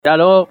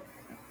Hello.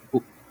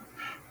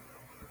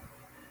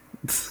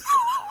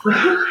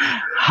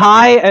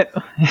 Hi,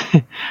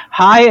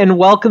 hi, and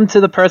welcome to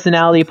the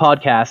Personality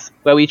Podcast,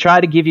 where we try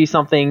to give you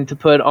something to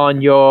put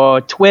on your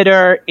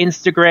Twitter,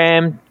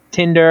 Instagram,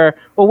 Tinder,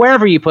 or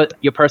wherever you put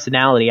your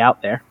personality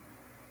out there.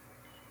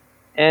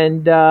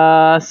 And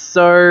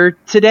so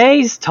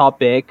today's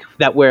topic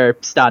that we're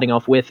starting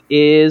off with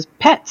is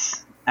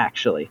pets,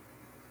 actually.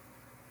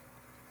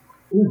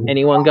 Ooh,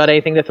 Anyone got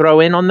anything to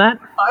throw in on that?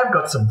 I've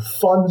got some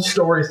fun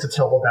stories to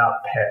tell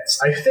about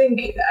pets. I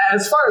think,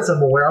 as far as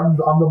I'm aware, I'm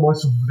the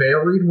most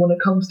varied when it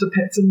comes to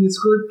pets in this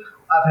group.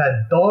 I've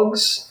had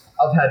dogs,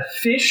 I've had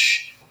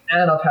fish,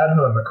 and I've had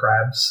hermit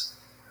crabs.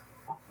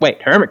 Wait,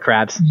 hermit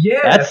crabs?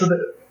 Yeah, so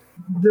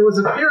there was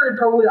a period,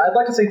 probably, I'd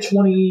like to say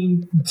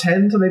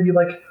 2010 to maybe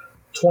like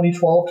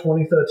 2012,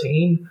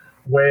 2013,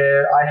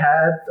 where I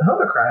had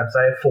hermit crabs.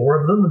 I had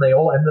 4 of them, and they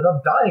all ended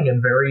up dying in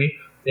very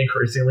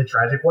increasingly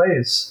tragic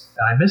ways.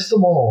 And I missed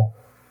them all.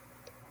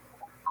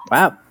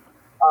 Wow,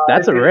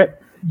 that's a rip.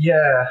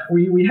 Yeah,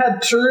 we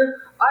had 2.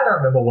 I don't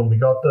remember when we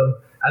got them.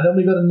 And then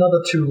we got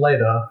another 2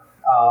 later.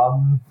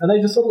 And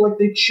they just sort of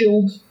they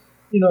chilled,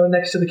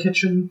 next to the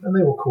kitchen. And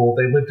they were cool.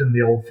 They lived in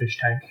the old fish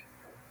tank.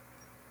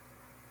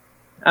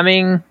 I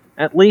mean,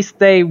 at least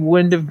they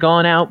wouldn't have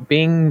gone out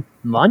being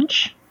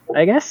lunch,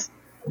 I guess.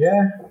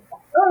 Yeah.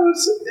 No,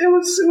 it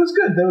was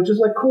good. They were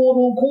just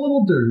cool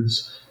little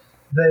dudes.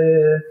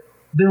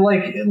 They're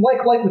like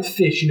with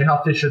fish,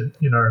 how fish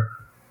are,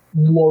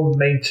 low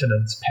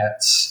maintenance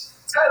pets.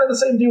 It's kind of the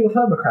same deal with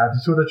hermit crabs.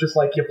 You sort of just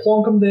you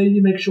plonk them there,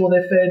 you make sure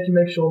they're fed, you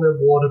make sure they're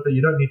watered, but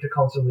you don't need to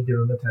constantly give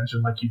them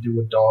attention like you do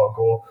a dog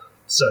or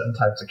certain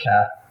types of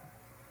cat.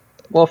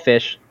 Well,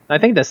 fish. I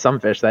think there's some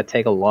fish that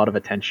take a lot of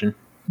attention.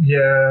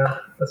 Yeah,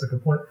 that's a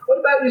good point. What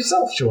about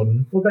yourself,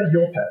 Jordan? What about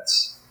your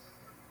pets?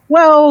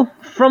 Well,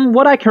 from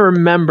what I can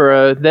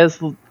remember, there's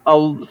a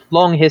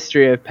long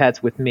history of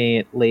pets with me,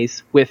 at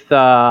least, with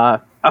a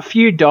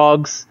few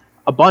dogs,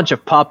 a bunch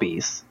of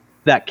puppies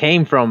that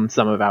came from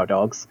some of our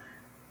dogs,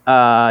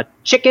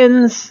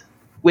 chickens,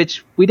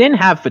 which we didn't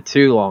have for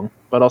too long,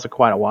 but also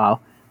quite a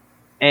while,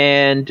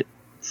 and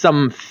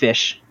some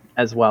fish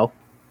as well.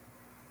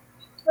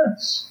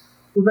 Nice.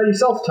 What about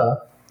yourself,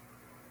 Tar?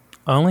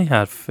 I only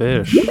had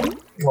fish.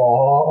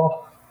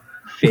 Aww.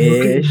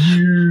 Fish. Look at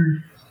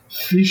you,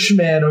 fish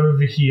man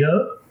over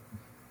here.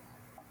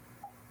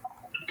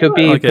 Could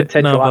be Okay,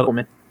 potential no, but-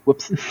 Aquaman.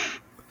 Whoops.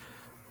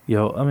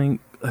 Yo, I mean,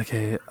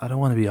 okay, I don't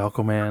want to be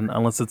Aquaman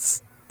unless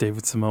it's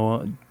David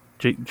Samoa.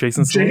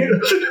 Jason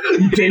Samoa?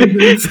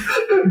 David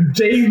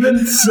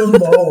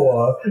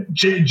Samoa.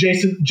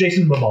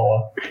 Jason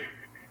Momoa.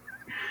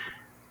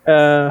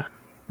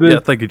 Yeah,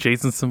 thank you,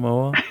 Jason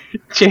Samoa.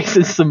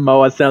 Jason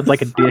Samoa sounds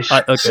like a dish.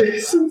 Okay,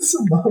 Jason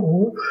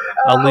Samoa.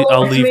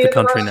 I'll leave the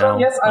country now.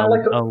 Yes, I'll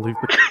leave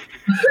the.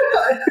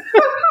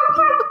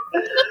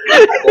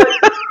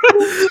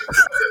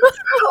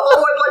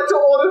 Oh, I'd like to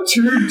order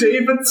 2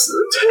 David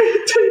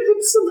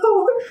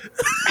Samoa.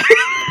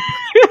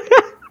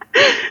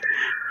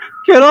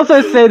 You could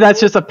also say that's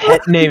just a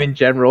pet name in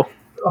general.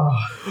 Oh.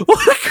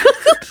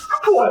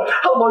 What?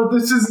 Hello,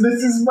 this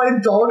is my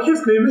dog.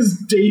 His name is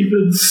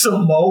David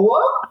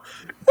Samoa.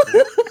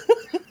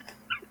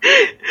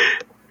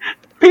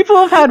 People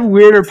have had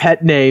weirder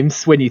pet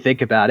names when you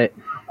think about it.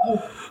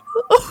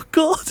 Oh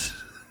God!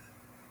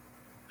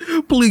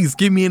 Please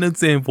give me an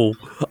example.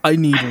 I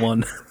need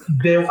one.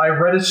 I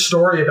read a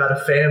story about a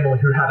family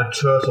who had a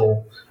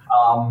turtle,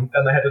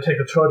 and they had to take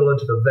the turtle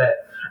into the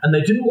vet. And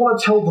they didn't want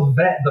to tell the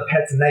vet the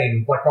pet's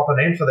name, proper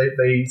name, so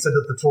they said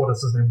that the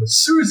tortoise's name was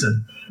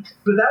Susan.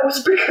 But that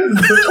was because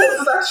the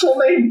tortoise's actual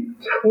name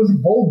was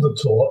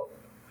Voldemort.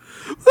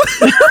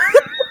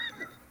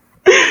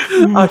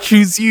 I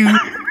choose you,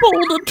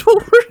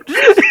 Voldemort.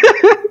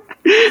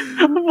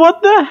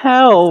 What the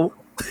hell?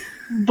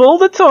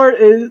 Voldemort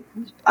is...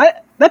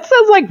 that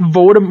sounds like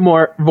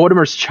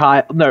Voldemort's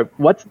child... No,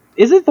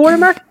 is it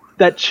Voldemort?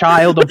 That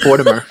child of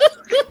Voldemort.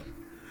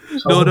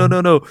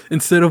 No.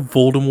 Instead of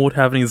Voldemort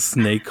having a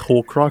snake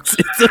Horcrux,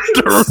 it's a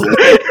turtle.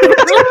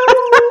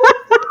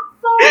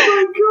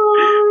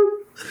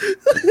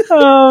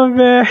 Oh,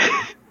 man.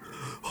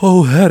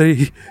 Oh,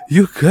 Harry,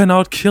 you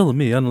cannot kill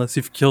me unless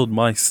you've killed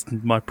my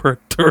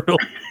pet turtle.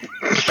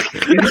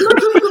 Isn't that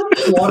just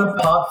the plot of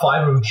part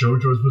 5 of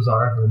JoJo's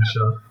Bizarre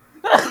Adventure?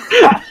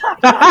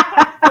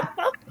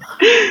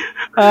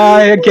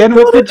 Again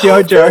with the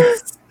JoJo.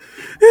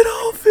 It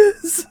all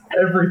fits.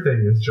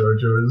 Everything is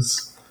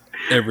JoJo's.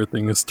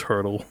 Everything is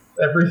turtle.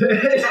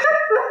 Everything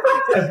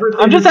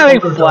I'm just having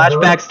is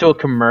flashbacks to a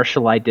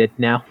commercial I did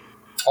now.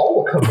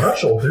 Oh, a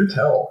commercial, do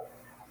tell.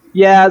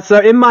 Yeah, so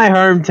in my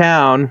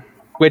hometown,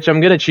 which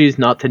I'm going to choose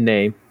not to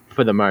name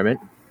for the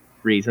moment,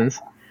 reasons,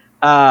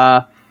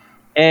 and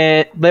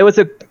there was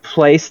a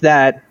place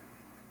there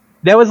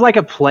was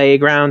a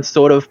playground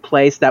sort of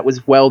place that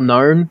was well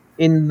known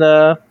in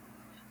the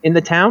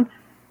town,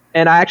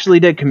 and I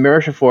actually did a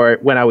commercial for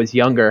it when I was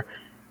younger,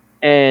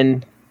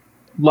 and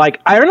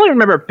I only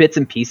remember bits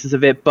and pieces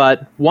of it,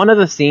 but one of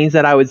the scenes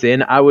that I was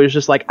in, I was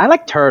just I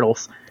like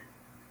turtles.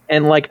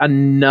 and like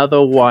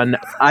another one,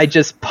 I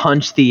just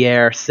punched the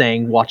air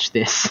saying, "Watch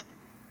this."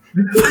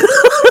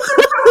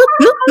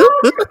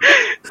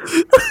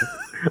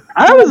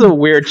 I was a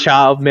weird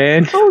child,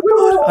 man. Oh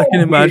god, I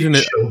can imagine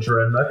it.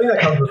 Children. I think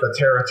that comes with the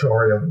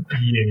territory of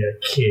being a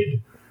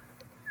kid.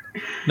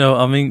 No,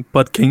 I mean,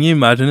 but can you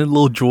imagine it?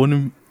 Little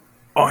Jordan,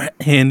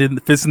 hand in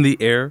fist in the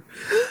air.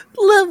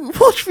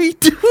 Watch me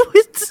do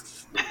it.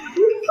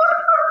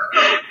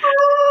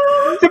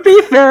 To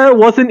be fair, it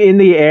wasn't in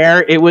the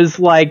air. It was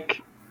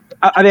like,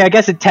 I mean, I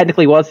guess it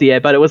technically was the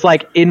air, but it was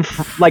like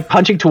like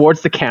punching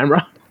towards the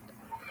camera.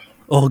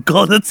 Oh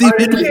god, that's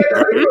even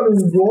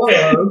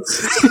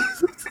worse.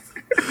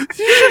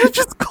 You should have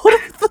just called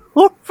it the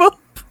horror.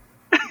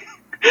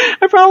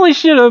 I probably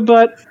should have,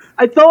 but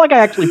I felt like I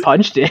actually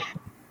punched it.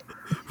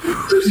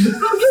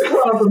 Just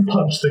run up and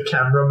punch the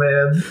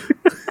cameraman.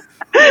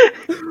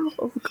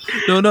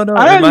 No.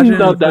 I Imagine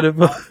know a bit of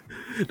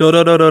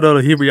No.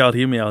 Hear me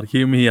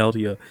out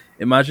here.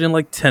 Imagine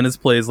like tennis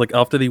players, like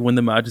after they win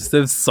the match,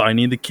 instead of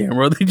signing the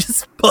camera, they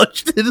just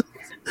punched it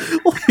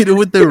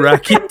with their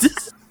racket.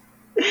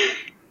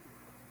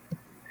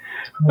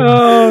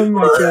 Oh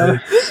my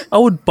god. I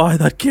would buy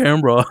that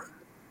camera.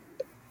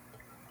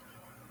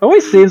 It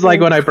always seems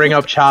like when I bring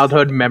up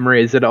childhood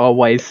memories, it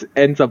always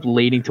ends up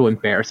leading to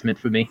embarrassment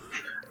for me.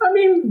 I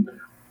mean,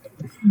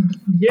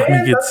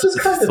 that's just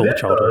kind of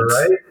it, though,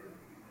 right?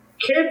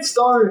 Kids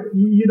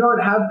you don't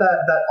have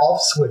that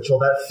off switch or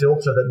that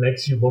filter that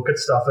makes you look at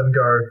stuff and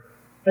go,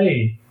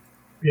 hey,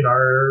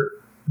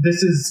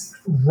 this is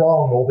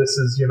wrong, or this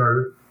is,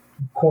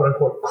 quote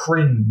unquote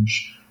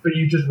cringe. But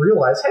you just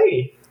realize,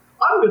 hey,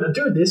 I'm going to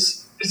do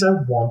this because I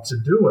want to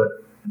do it.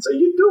 And so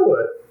you do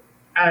it.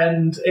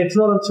 And it's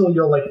not until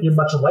you're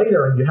much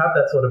later and you have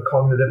that sort of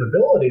cognitive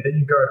ability that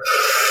you go,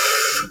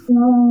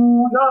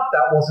 no,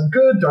 that wasn't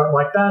good, don't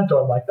like that.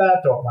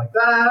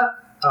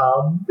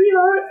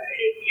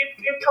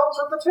 It comes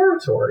with the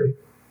territory.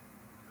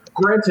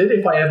 Granted,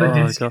 if I ever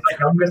did see my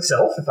younger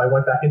self, if I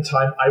went back in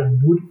time, I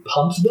would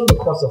punch them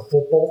across a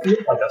football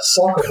field like a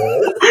soccer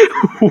ball.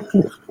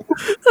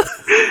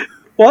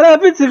 What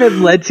happens if it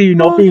led to you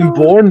not being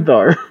born,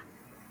 though?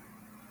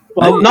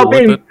 Well, not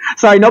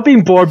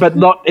being born, but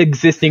not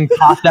existing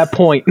past that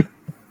point.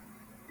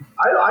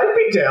 I'd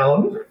be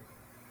down.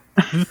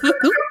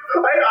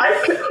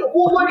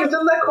 Well, look,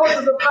 then that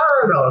causes a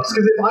paradox,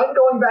 because if I'm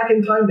going back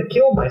in time to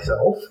kill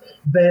myself,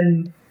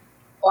 then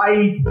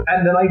I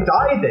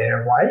die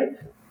there, right?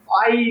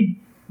 I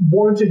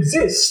won't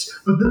exist,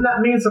 but then that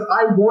means that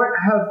I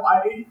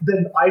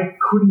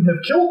couldn't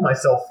have killed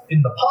myself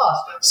in the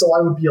past, so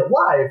I would be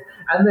alive,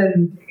 and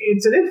then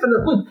it's an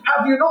infinite loop.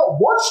 Have you not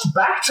watched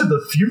Back to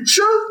the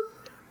Future?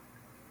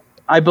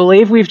 I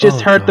believe we've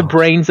just hurt the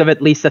brains of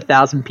at least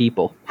 1,000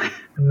 people.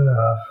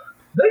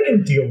 They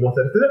can deal with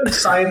it. If there's any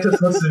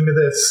scientists listening to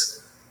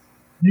this,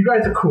 you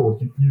guys are cool.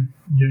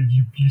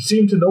 You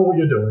seem to know what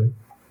you're doing.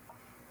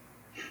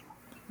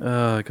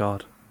 Oh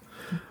god.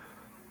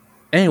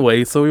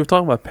 Anyway, so we were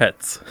talking about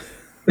pets.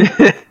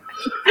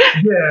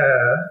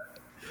 Yeah.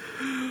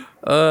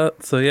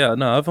 So yeah,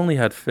 no, I've only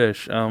had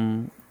fish.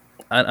 I'm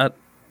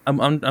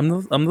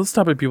those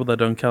type of people that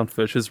don't count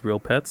fish as real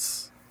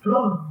pets.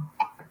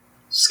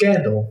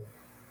 Scandal.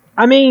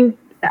 I mean,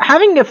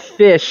 having a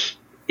fish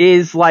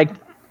is like,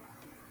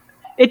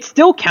 it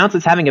still counts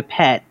as having a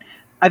pet.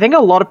 I think a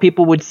lot of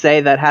people would say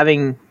that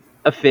having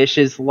a fish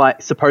is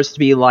like supposed to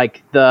be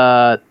like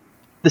the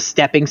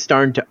stepping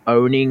stone to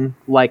owning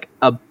like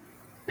a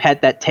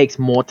pet that takes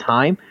more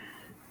time,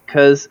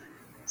 because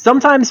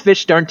sometimes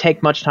fish don't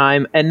take much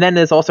time, and then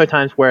there's also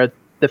times where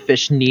the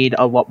fish need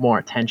a lot more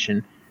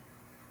attention.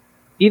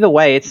 Either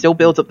way, it still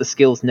builds up the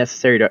skills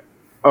necessary to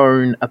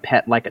own a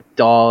pet like a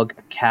dog,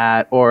 a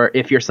cat, or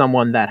if you're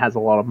someone that has a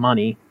lot of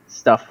money,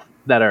 stuff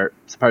that are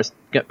supposed to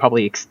get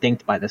probably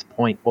extinct by this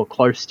point or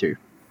close to,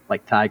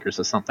 like tigers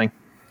or something.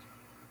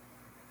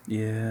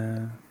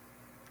 Yeah.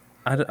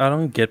 I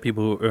don't get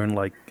people who earn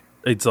like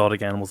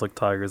exotic animals like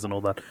tigers and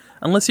all that.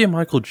 Unless you're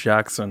Michael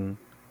Jackson,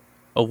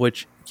 of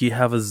which you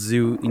have a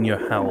zoo in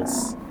your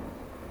house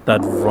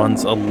that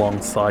runs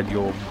alongside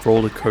your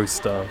roller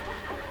coaster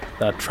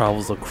that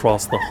travels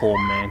across the whole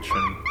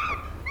mansion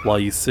while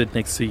you sit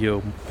next to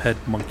your pet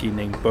monkey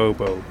named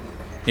Bobo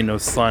in no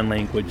sign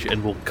language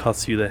and will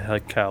cuss you the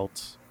heck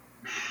out.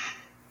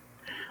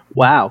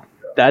 Wow,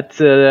 that's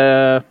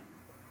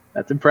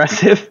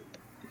impressive.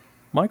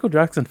 Michael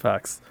Jackson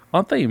facts.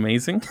 Aren't they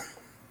amazing?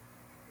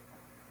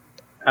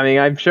 I mean,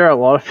 I'm sure a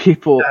lot of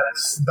people...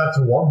 That's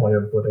one way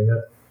of putting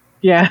it.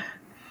 Yeah,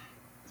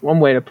 it's one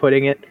way of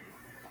putting it.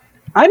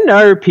 I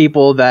know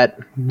people that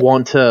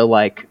want to,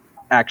 like,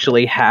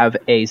 actually have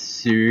a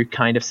zoo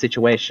kind of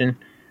situation,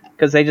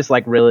 because they just,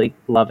 like, really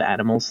love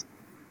animals.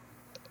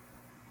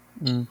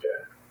 I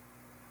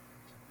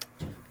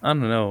don't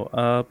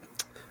know.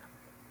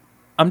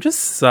 I'm just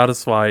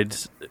satisfied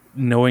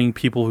knowing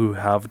people who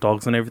have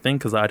dogs and everything,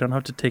 because I don't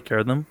have to take care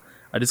of them.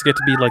 I just get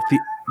to be like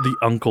the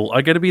uncle.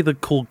 I get to be the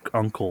cool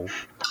uncle of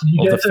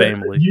the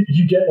family.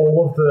 You get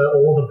all of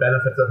the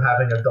benefits of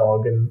having a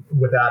dog, and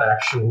without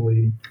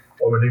actually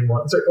owning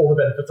one. So all the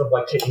benefits of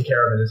like taking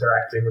care of and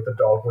interacting with the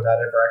dog without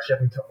ever actually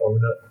having to own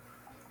it.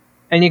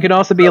 And you can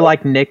also be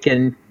like Nick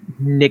and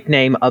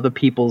nickname other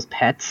people's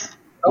pets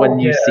when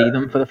you see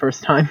them for the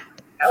first time.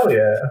 Hell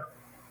yeah.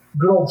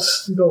 Good old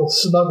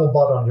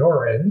Snugglebutt on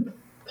your end.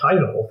 Tiny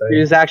little thing.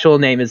 His actual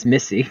name is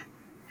Missy.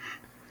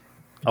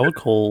 I would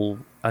call...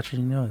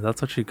 Actually, no,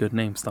 that's actually a good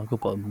name,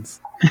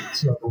 Snugglebuttons.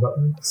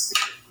 Snugglebuttons.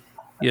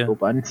 Yeah.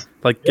 Buttons.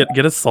 Like,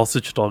 get a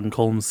sausage dog and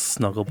call them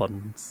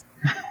Snugglebuttons.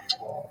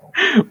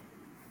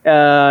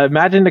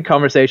 Imagine the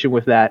conversation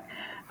with that.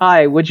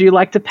 Hi, would you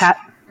like to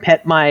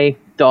pet my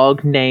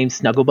dog named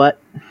Snugglebutt?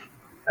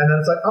 And then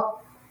it's like,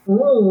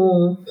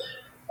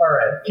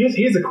 Alright,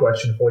 here's a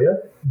question for you.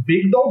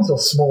 Big dogs or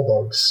small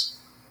dogs?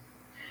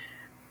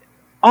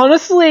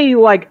 Honestly,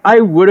 like, I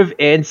would have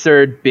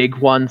answered big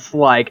ones,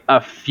 like, a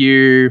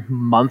few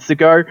months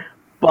ago,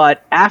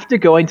 but after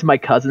going to my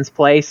cousin's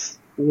place,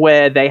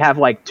 where they have,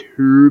 like,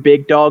 2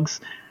 big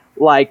dogs,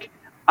 like,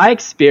 I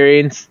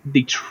experienced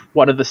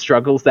one of the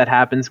struggles that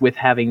happens with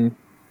having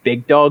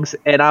big dogs,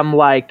 and I'm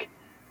like,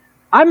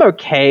 I'm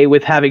okay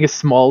with having a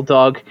small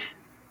dog.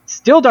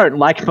 Still don't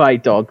like my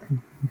dog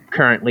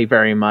currently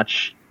very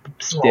much,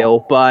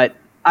 still, but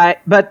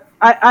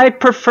I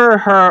prefer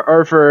her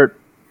over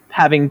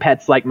having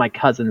pets like my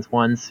cousin's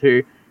ones,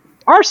 who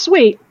are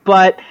sweet,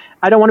 but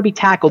I don't want to be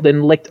tackled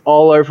and licked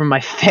all over my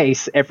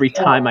face every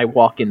time I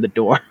walk in the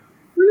door.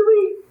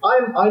 Really?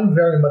 I'm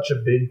very much a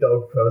big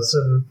dog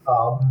person.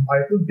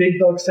 Big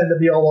dogs tend to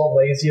be a lot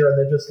lazier, and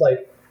they're just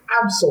like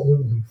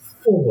absolutely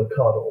full of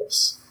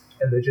cuddles,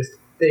 and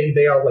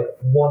they are like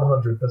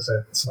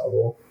 100%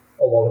 snuggle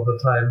a lot of the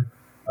time.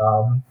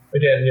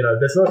 Again,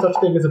 there's no such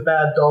thing as a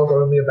bad dog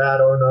or only a bad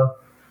owner.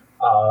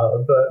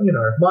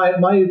 But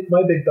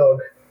my big dog,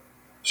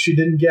 she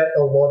didn't get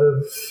a lot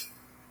of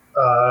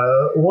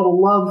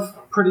love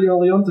pretty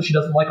early on, so she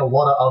doesn't like a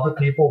lot of other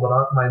people that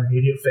aren't my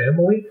immediate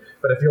family.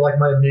 But if you're like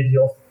my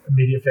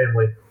immediate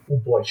family, oh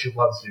boy, she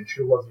loves you.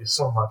 She loves you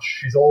so much.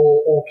 She's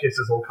all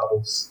kisses, all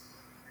cuddles.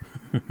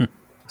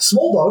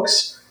 Small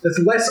dogs, there's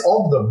less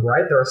of them,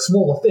 right? They're a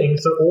smaller thing,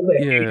 so all their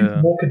hate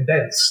is more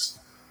condensed.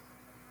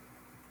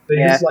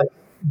 They're just like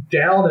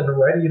down and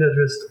ready to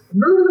just,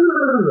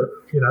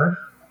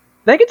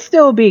 They could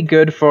still be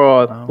good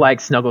for like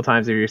snuggle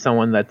times if you're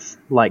someone that's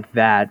like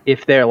that,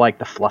 if they're like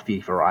the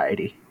fluffy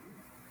variety.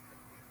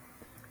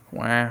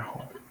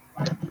 Wow.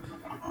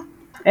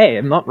 Hey,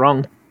 I'm not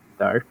wrong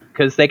though,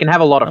 because they can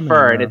have a lot of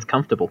fur and it's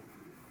comfortable.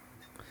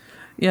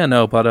 Yeah,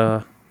 no,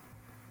 but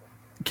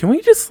can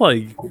we just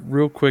like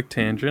real quick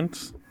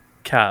tangent?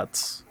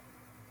 Cats.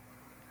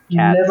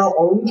 Never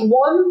owned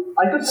one.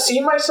 I could see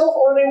myself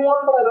owning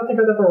one, but I don't think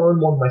I've ever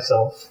owned one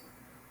myself.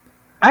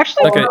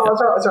 Actually, sorry.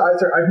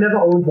 I've never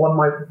owned one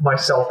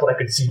myself, but I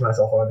could see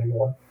myself owning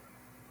one.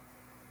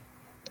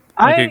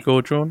 Okay,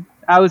 go, John.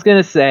 I was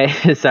gonna say,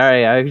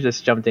 sorry, I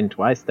just jumped in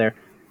twice there,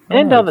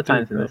 and other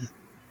times in this.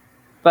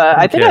 But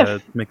I think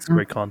it makes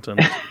great content.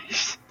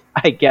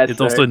 I guess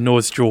it also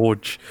annoys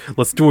George.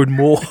 Let's do it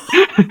more.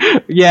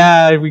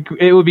 Yeah,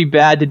 it would be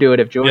bad to do it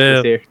if George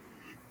was here.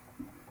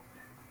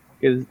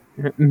 Because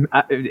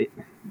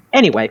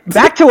anyway,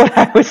 back to what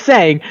I was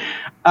saying.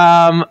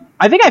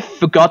 I think I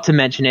forgot to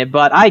mention it,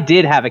 but I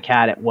did have a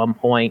cat at one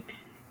point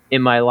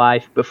in my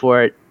life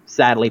before it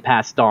sadly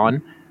passed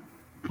on.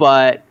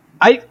 But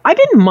I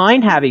didn't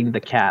mind having the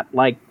cat.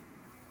 Like,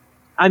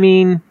 I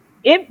mean,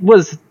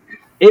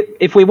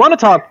 if we want to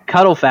talk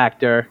cuddle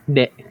factor,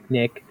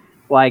 Nick,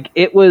 like,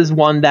 it was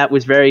one that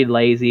was very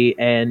lazy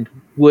and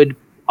would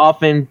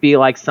often be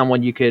like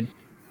someone you could,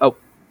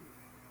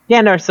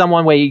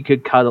 someone where you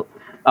could cuddle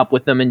up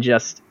with them and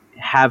just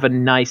have a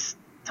nice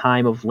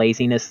time of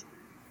laziness.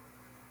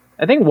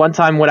 I think one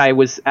time when I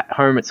was at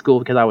home at school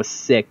because I was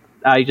sick,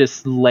 I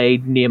just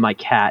laid near my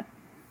cat,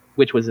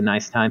 which was a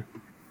nice time.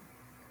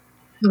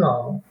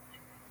 No.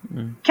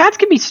 Cats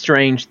can be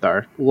strange,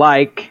 though.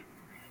 Like,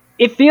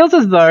 it feels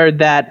as though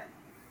that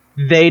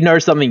they know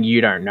something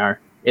you don't know,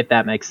 if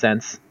that makes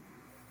sense.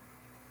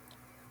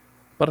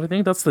 But I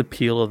think that's the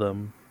appeal of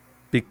them,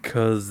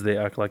 because they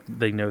act like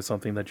they know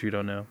something that you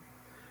don't know.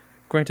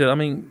 Granted, I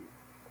mean,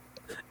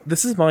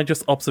 this is my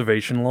just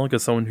observation log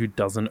as someone who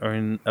doesn't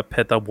own a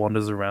pet that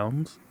wanders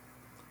around.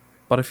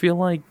 But I feel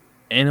like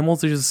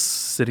animals are just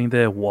sitting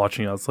there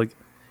watching us. Like,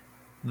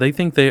 they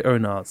think they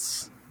own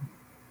us.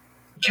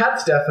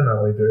 Cats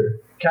definitely do.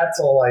 Cats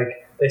are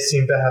like, they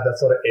seem to have that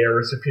sort of air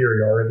of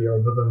superiority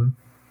over them.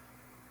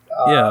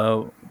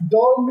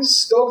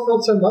 Dogs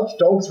not so much.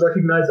 Dogs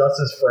recognize us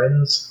as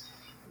friends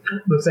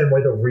the same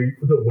way that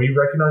we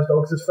recognize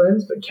dogs as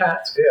friends, but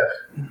cats, yeah.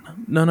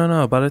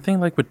 No. But I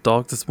think like with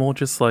dogs, it's more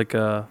just like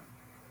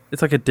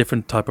it's like a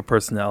different type of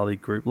personality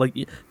group. Like,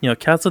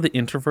 cats are the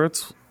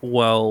introverts,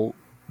 while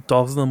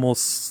dogs are the more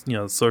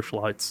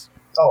socialites.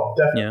 Oh,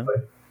 definitely.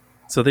 Yeah.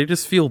 So they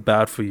just feel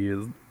bad for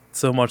you,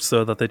 so much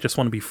so that they just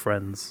want to be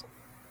friends.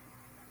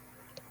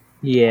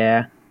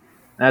 Yeah,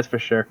 that's for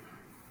sure.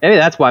 Maybe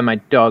that's why my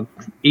dog,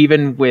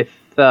 even with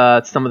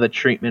some of the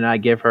treatment I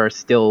give her,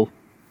 still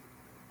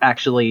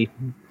actually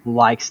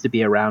likes to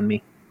be around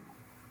me.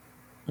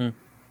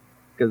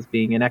 because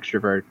being an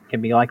extrovert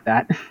can be like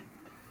that.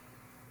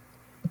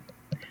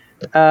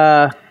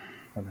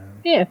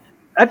 Yeah,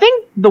 I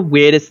think the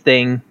weirdest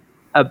thing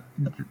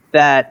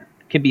that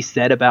can be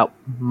said about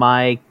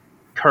my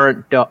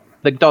current dog,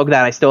 the dog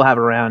that I still have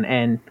around,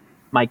 and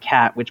my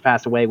cat, which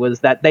passed away,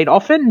 was that they'd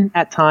often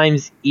at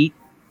times eat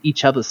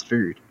each other's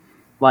food.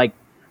 Like,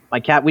 my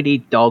cat would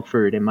eat dog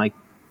food, and my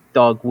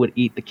dog would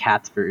eat the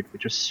cat's food,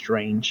 which was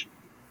strange.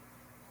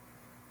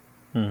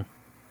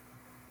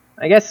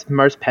 I guess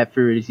most pet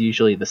food is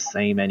usually the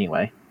same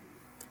anyway.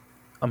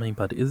 I mean,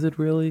 but is it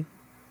really?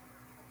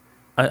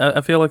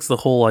 I feel like it's the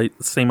whole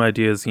same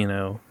idea as,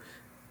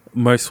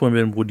 most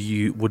women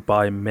would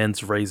buy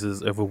men's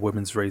razors over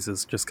women's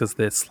razors just because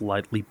they're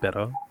slightly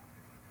better.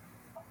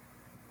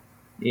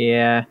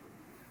 Yeah.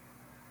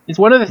 It's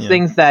one of the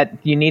things that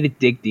you need to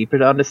dig deeper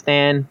to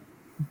understand,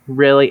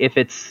 really, if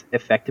it's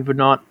effective or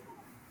not,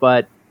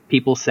 but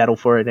people settle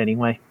for it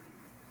anyway.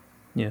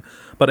 Yeah,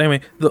 but anyway,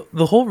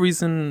 the whole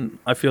reason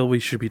I feel we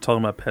should be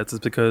talking about pets is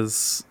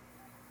because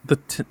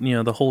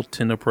the whole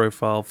Tinder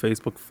profile,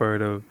 Facebook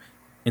photo,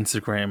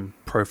 Instagram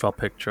profile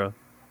picture.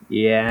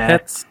 Yeah.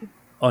 Pets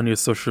on your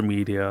social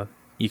media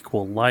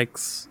equal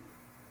likes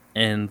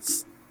and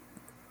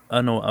I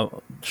don't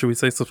know, should we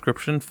say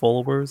subscription,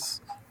 followers,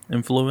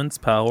 influence,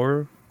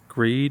 power,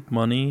 greed,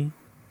 money?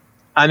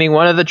 I mean,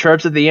 one of the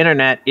tropes of the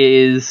internet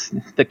is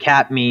the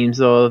cat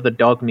memes or the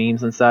dog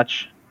memes and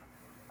such.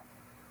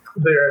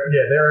 They're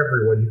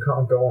everywhere. You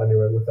can't go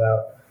anywhere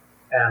without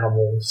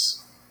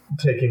animals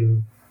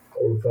taking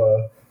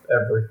over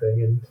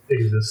everything and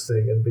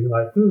existing and being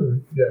like,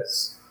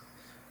 yes.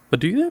 But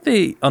do you think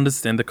they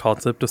understand the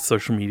concept of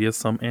social media,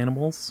 some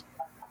animals?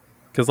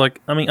 Because,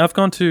 I've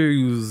gone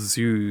to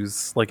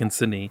zoos, in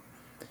Sydney,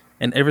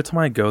 and every time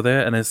I go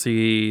there and I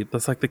see,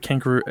 there's the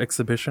kangaroo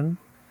exhibition,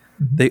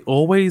 they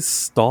always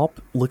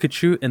stop, look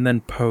at you, and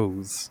then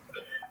pose.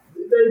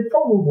 They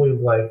probably,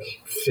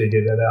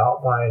 figured it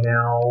out by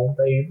now.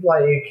 They,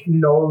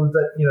 know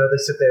that, they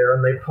sit there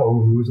and they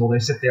pose, or they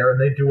sit there and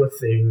they do a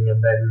thing,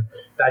 and then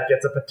that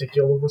gets a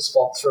particular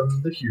response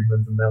from the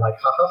humans, and they're like,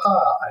 ha ha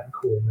ha, I'm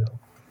cool now.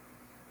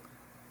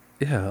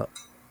 Yeah.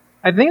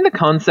 I think the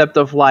concept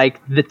of,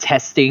 the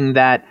testing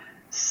that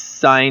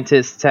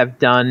scientists have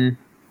done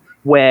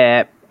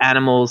where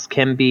animals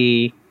can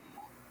be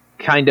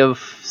kind of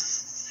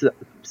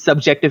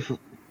subjective...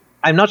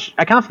 I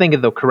can't think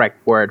of the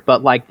correct word,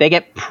 but they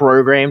get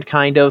programmed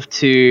kind of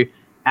to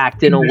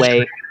act in a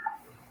way.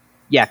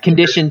 Yeah,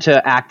 conditioned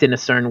to act in a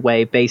certain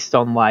way based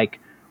on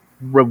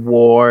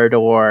reward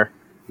or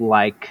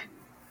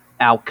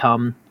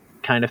outcome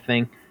kind of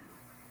thing.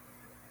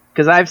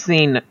 Because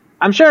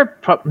I'm sure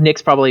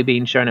Nick's probably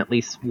been shown at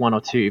least one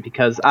or two,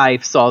 because I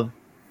saw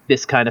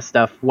this kind of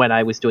stuff when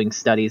I was doing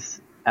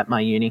studies at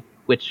my uni,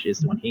 which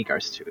is the one he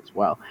goes to as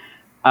well.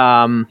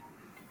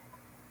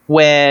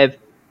 Where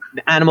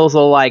the animals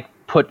will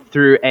put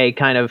through a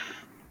kind of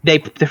they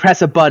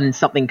press a button,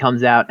 something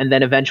comes out, and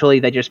then eventually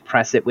they just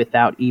press it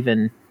without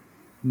even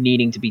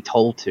needing to be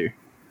told to.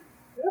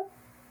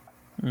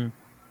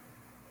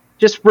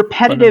 Just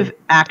repetitive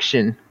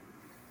action.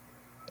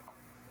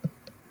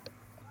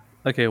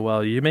 Okay,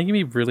 well, you're making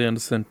me really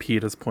understand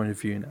Peter's point of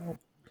view now.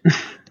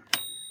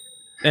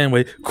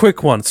 Anyway,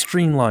 quick one,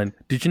 streamline.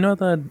 Did you know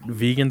that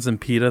vegans and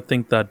PETA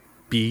think that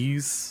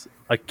bees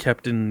are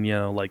kept in,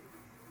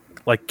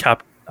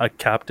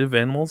 captive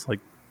animals?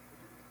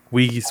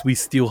 We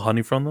steal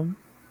honey from them?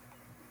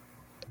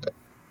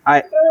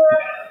 I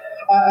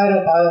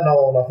don't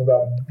know enough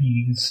about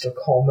bees to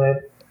comment.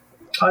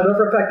 I know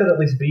for a fact that at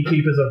least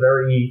beekeepers are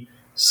very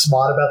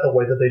smart about the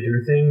way that they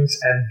do things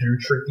and do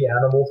treat the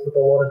animals with a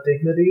lot of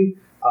dignity.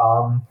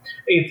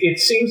 It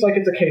seems like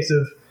it's a case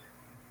of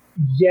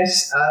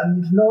yes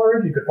and no.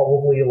 You could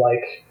probably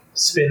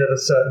spin it a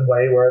certain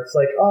way where it's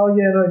oh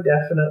yeah, no,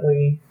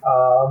 definitely.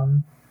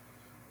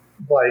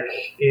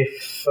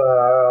 If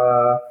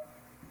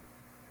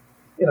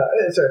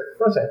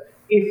what I'm saying,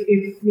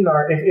 if you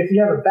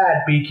have a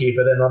bad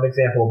beekeeper, then I'm an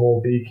example of all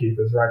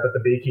beekeepers, right? But the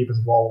beekeeper's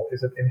role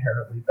isn't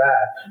inherently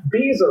bad.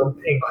 Bees are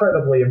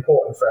incredibly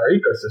important for our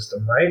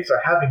ecosystem, right? So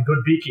having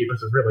good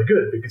beekeepers is really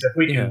good, because if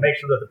we can make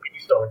sure that the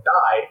bees don't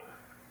die,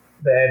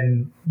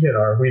 then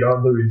we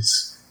don't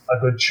lose a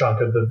good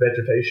chunk of the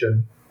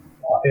vegetation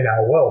in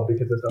our world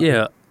because there's nothing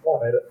to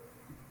pollinate it.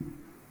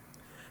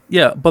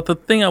 Yeah, but the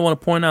thing I want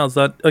to point out is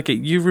that, okay,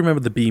 you remember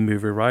the Bee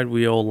movie, right?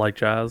 We all like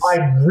jazz. I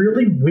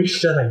really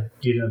wish that I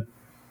didn't.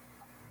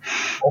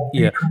 I'll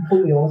be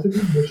completely honest with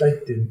you, wish I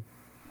didn't.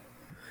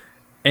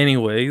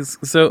 Anyways,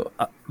 so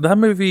that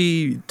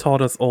movie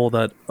taught us all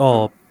that,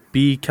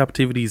 bee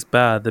captivity is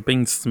bad. They're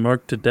being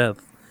smoked to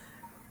death.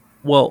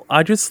 Well,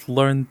 I just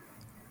learned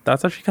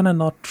that's actually kind of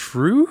not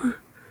true.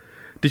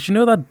 Did you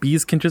know that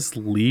bees can just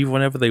leave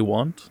whenever they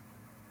want?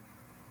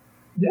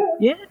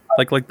 Yeah.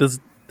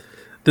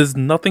 There's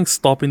nothing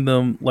stopping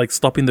them,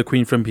 stopping the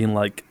queen from being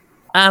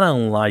I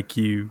don't like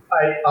you,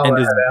 and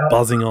just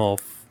buzzing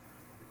off.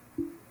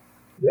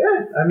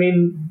 Yeah, I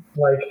mean,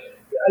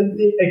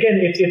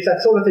 again, it's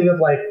that sort of thing of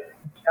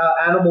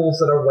animals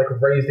that are like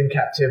raised in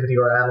captivity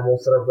or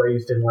animals that are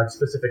raised in like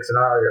specific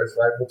scenarios,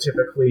 right, will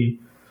typically,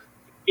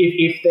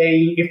 if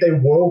they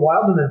were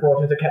wild and then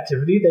brought into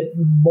captivity, they'd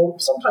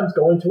sometimes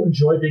going to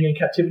enjoy being in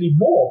captivity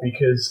more,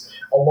 because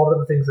a lot of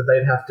the things that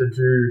they'd have to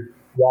do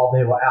while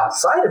they were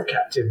outside of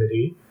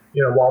captivity,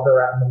 while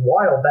they're out in the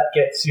wild, that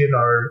gets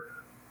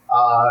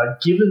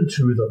given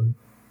to them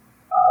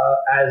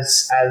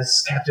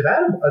as captive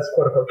animal, as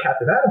quote unquote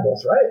captive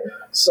animals, right?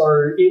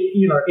 So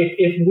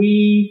if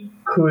we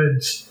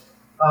could,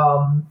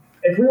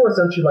 if we were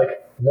essentially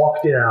like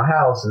locked in our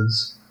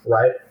houses,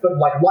 right? But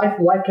like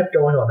life kept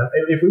going on.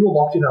 If we were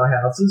locked in our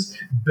houses,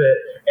 but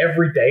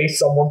every day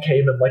someone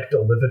came and like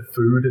delivered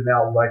food and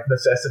our like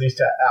necessities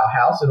to our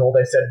house, and all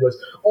they said was,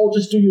 "Oh,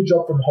 just do your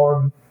job from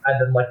home,"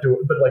 and then do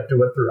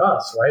it through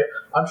us, right?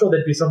 I'm sure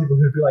there'd be some people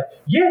who'd be like,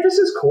 "Yeah, this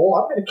is cool.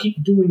 I'm going to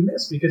keep doing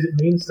this because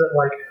it means that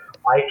like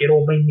I get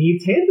all my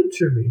needs handed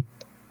to me."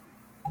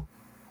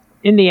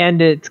 In the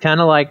end, it's kind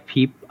of like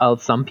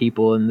some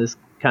people in this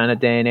kind of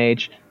day and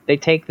age, they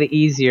take the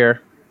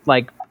easier,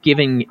 like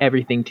giving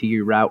everything to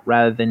you route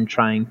rather than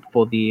trying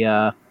for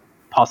the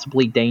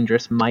possibly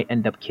dangerous, might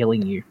end up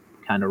killing you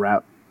kind of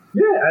route.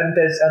 Yeah, and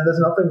there's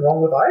nothing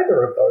wrong with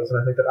either of those,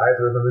 and I think that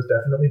either of them is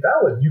definitely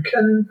valid. You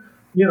can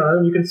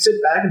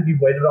sit back and be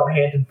waited on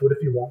hand and foot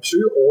if you want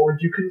to, or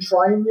you can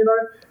try and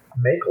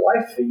make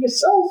life for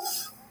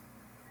yourself.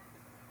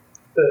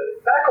 But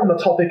back on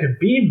the topic of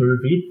B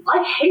movie,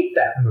 I hate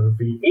that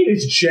movie. It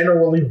is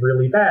generally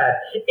really bad.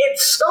 It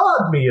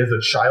scarred me as a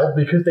child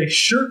because they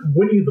shoot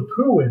Winnie the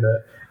Pooh in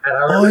it, and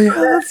I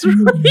remember that's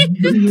right.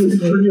 really,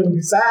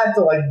 really sad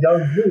to like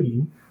young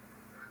me.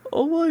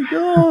 Oh my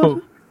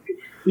god!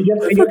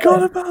 I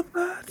forgot about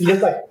that. He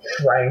gets like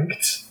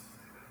pranked,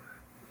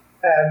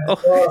 and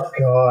oh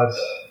god.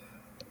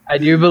 I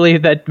do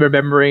believe that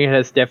remembering it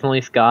has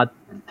definitely scarred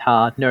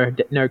Tar.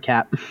 No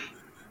cap.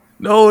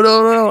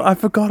 No, I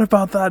forgot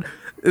about that.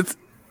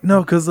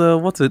 Because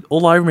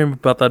all I remember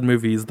about that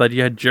movie is that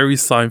you had Jerry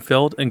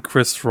Seinfeld and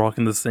Chris Rock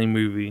in the same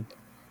movie.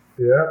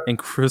 Yeah. And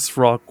Chris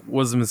Rock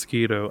was a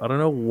mosquito. I don't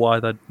know why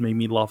that made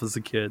me laugh as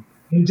a kid.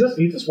 He just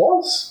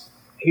was.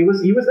 He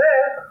was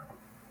there.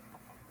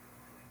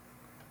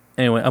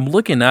 Anyway, I'm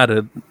looking at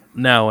it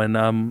now, and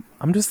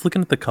I'm just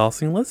looking at the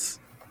casting list.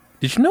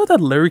 Did you know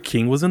that Larry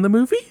King was in the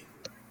movie?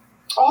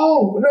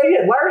 Oh, no,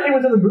 yeah, Larry King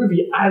was in the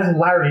movie as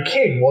Larry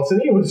King,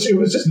 wasn't he? It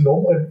was just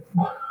normal.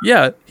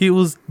 Yeah, he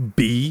was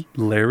B.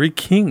 Larry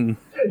King.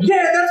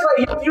 Yeah, that's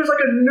right. He was like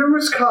a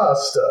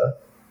newscaster.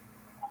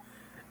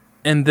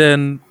 And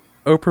then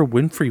Oprah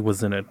Winfrey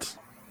was in it.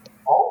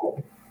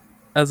 Oh.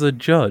 As a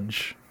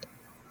judge.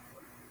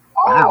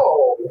 Oh.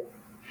 Wow.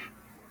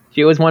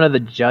 She was one of the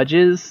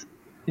judges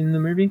in the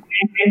movie?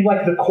 In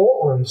like the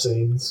courtroom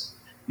scenes.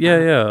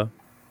 Yeah.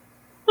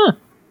 Huh.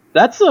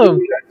 That's a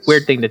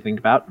weird thing to think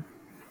about.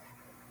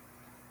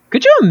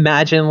 Could you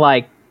imagine,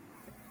 like,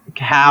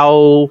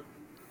 how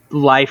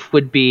life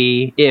would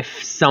be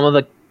if some of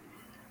the...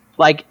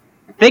 Like,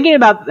 thinking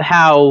about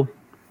how...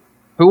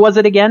 Who was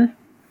it again?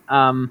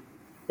 Oprah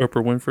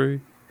Winfrey?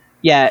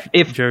 Yeah,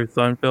 if... Jerry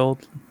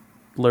Seinfeld?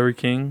 Larry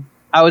King?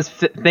 I was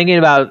thinking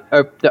about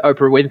the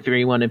Oprah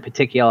Winfrey one in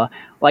particular.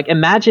 Like,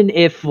 imagine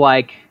if,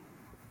 like,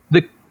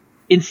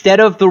 instead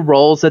of the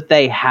roles that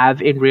they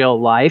have in real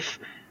life...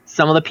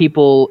 Some of the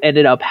people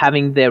ended up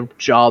having their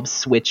jobs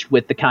switched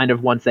with the kind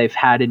of ones they've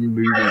had in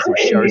movies or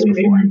shows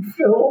before.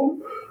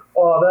 Film?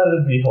 Oh,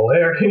 that'd be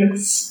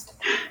hilarious.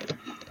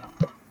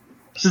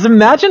 Just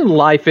imagine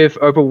life if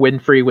Oprah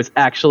Winfrey was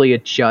actually a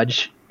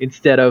judge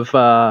instead of...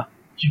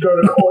 You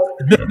go to court,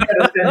 you get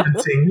a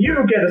sentencing,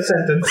 you get a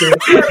sentencing,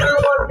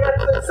 everyone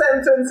gets a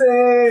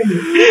sentencing!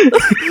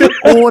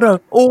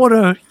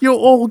 Order! You're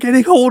all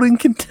getting held in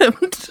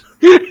contempt!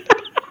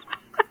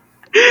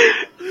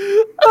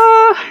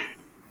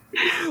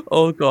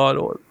 Oh god.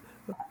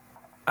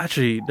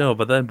 Actually, no,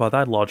 but then by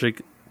that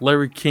logic,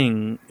 Larry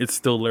King is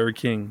still Larry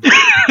King.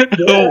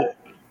 No.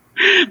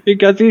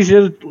 Because he's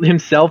just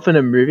himself in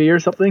a movie or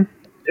something?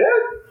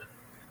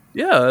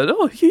 Yeah,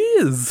 no, he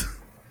is.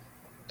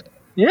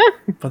 Yeah.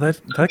 But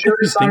that gets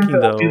me thinking,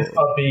 though. Is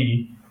a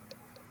B.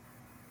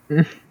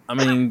 I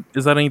mean,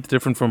 is that any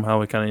different from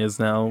how it kind of is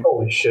now?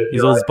 Holy shit.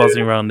 He's always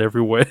buzzing around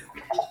everywhere.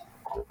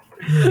 Oh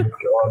my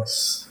god.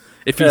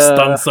 If he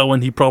stuns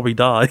someone, he'd probably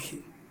die.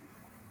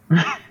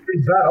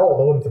 He's that old,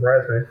 that wouldn't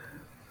surprise me.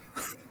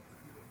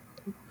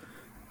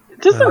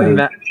 Just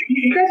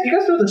you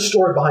guys know the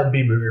story behind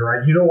B movie,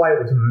 right? You know why it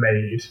was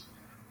made.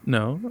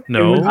 No.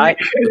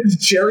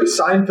 Jerry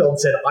Seinfeld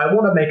said, "I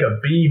want to make a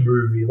B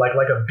movie, like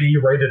a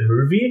B-rated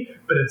movie,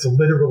 but it's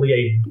literally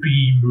a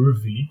B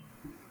movie."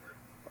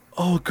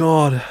 Oh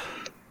god.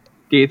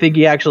 Do you think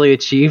he actually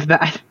achieved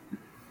that?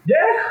 Yeah.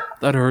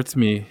 That hurts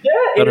me. Yeah,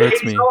 that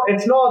hurts me.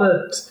 It's not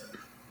a.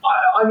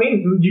 I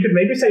mean, you could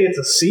maybe say it's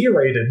a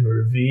C-rated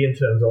movie in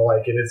terms of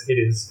like it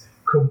is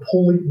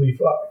completely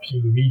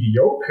fucking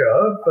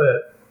mediocre,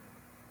 but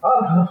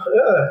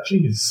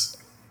jeez,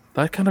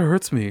 that kind of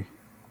hurts me.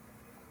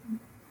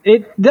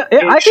 I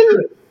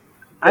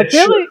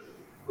feel like.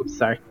 Oops,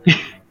 sorry.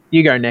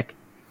 You go, Nick.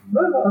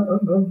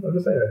 I'm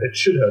just saying it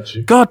should hurt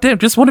you. God damn,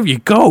 just one of you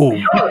go.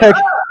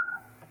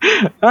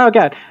 Oh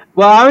god.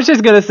 Well, I was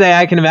just gonna say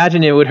I can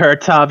imagine it would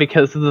hurt Tar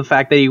because of the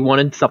fact that he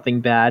wanted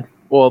something bad,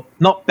 well,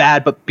 not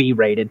bad, but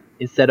B-rated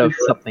instead of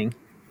something.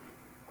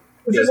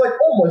 Which is like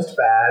almost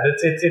bad.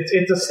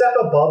 It's a step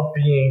above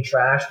being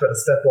trash, but a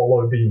step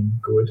below being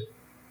good.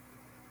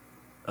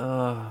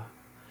 No,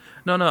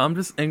 I'm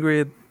just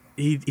angry.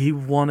 He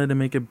wanted to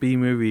make a B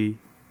movie,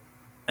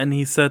 and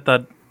he said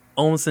that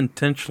almost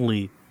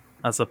intentionally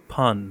as a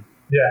pun.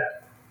 Yeah.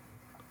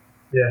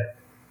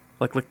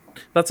 Like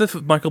that's if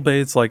Michael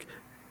Bay's like,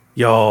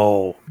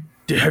 "Yo,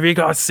 have you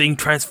guys seen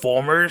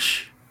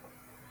Transformers?"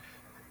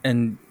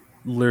 And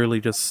literally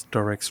just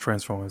directs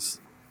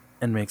Transformers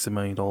and makes $1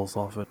 million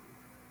off it.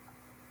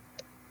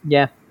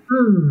 Yeah.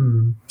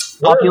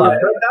 Where have I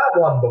heard that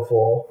one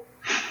before?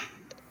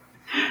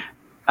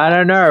 I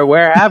don't know.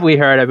 Where have we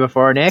heard it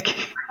before, Nick?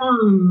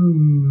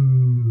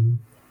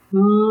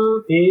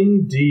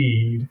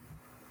 Indeed.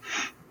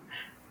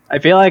 I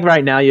feel like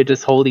right now you're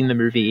just holding the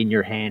movie in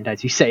your hand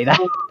as you say that.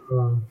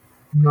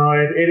 No,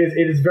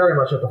 it is very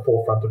much at the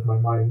forefront of my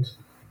mind.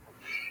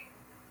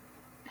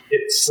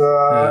 It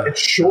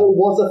sure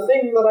was a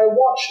thing that I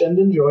watched and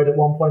enjoyed at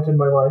one point in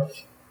my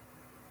life.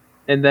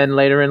 And then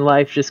later in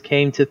life just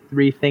came to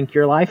rethink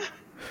your life?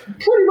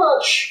 Pretty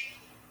much.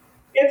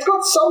 It's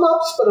got some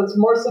ups, but it's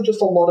mostly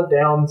just a lot of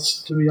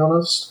downs, to be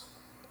honest.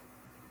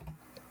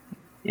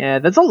 Yeah,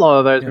 there's a lot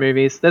of those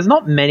movies. There's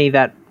not many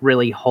that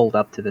really hold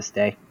up to this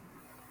day.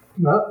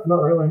 No,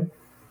 not really.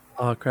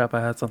 Oh crap!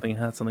 I had something.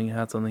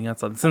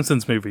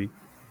 Simpsons movie.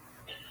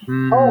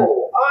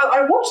 Oh,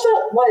 I watched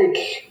that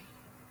like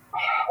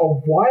a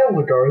while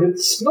ago.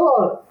 It's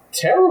not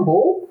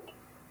terrible.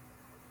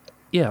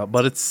 Yeah,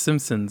 but it's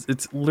Simpsons.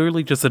 It's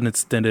literally just an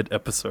extended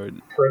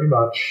episode. Pretty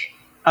much.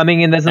 I mean,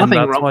 and there's nothing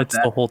and that's wrong why with it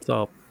that. still holds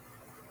up.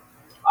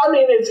 I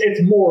mean,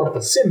 it's more of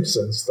the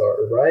Simpsons,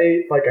 though,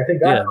 right? Like, I think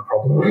that's the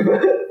problem with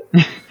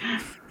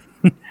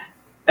it.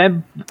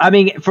 And I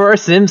mean, for a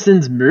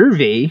Simpsons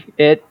movie,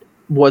 it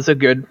was a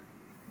good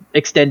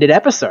extended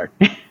episode.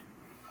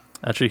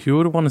 Actually, who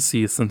would want to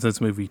see a Simpsons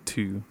movie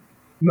 2?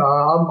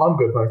 Nah, I'm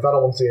good, thanks. I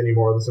don't want to see any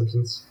more of the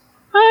Simpsons.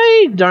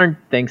 I don't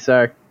think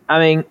so. I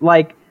mean,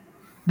 like,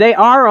 they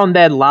are on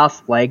their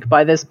last leg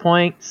by this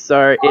point,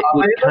 so it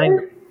would kind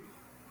of...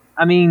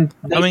 I mean,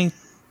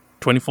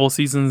 24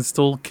 seasons is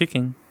still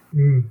kicking.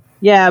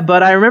 Yeah,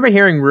 but I remember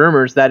hearing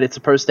rumors that it's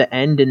supposed to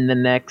end in the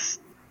next...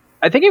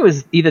 I think it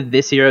was either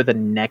this year or the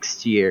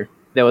next year.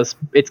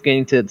 It's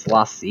getting to its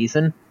last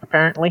season,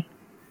 apparently.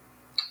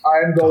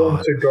 I'm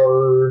going to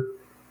go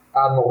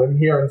out on a limb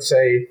here and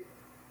say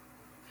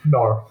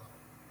no.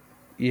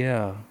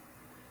 Yeah.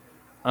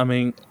 I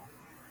mean,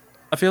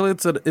 I feel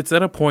it's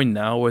at a point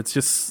now where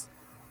it's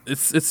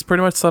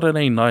pretty much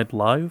Saturday Night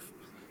Live,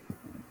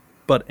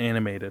 but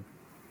animated.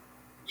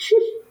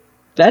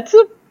 That's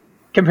a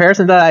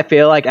comparison that I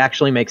feel like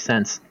actually makes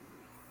sense.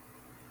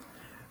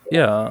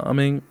 Yeah, I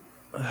mean...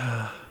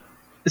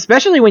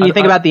 Especially when you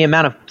think about the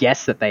amount of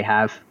guests that they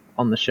have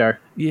on the show.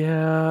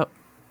 Yeah,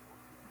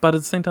 but at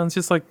the same time, it's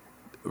just like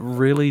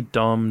really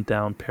dumbed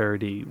down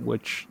parody,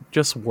 which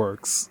just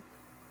works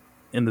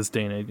in this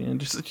day and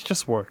age. It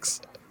just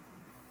works.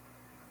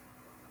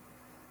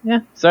 Yeah,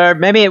 so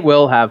maybe it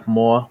will have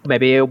more,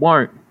 maybe it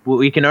won't.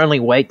 We can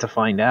only wait to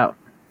find out.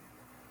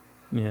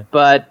 Yeah.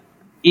 But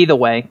either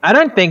way, I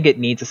don't think it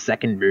needs a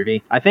second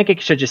movie. I think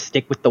it should just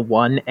stick with the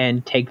one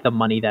and take the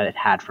money that it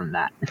had from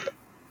that.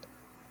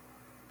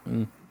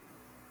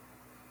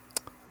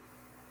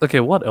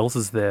 Okay, what else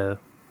is there?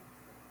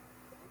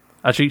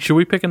 Actually, should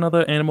we pick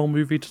another animal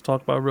movie to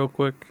talk about real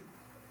quick?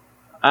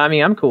 I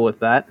mean, I'm cool with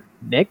that.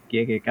 Nick,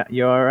 you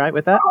alright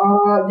with that?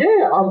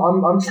 Yeah,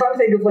 I'm trying to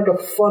think of like a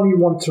funny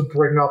one to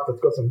bring up that's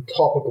got some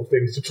topical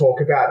things to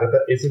talk about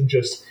that isn't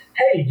just,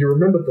 hey, you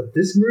remember that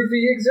this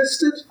movie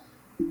existed?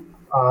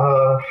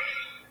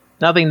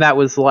 Nothing that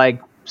was like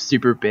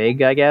super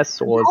big, I guess,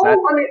 or is that...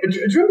 I mean, do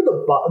you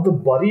remember the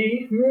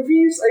Buddy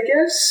movies, I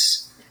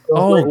guess?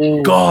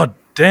 God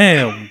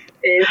damn!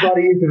 Air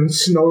Buddies and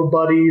Snow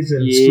Buddies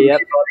and Spooky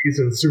Buddies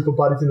and Super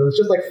Buddies, and it was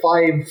just like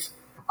 5...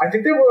 I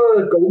think they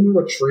were golden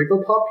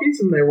retriever puppies,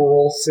 and they were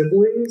all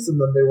siblings, and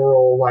then they were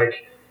all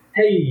like,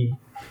 hey,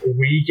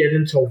 we get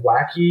into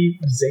wacky,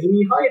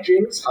 zany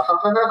hijinks, ha ha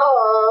ha ha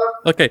ha.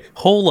 Okay,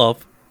 hold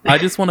up. I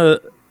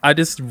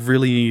just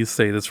really need to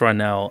say this right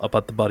now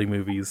about the Buddy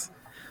movies.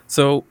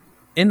 So,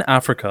 in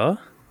Africa,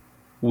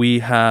 we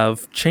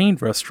have chain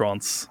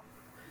restaurants.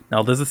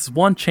 Now, there's this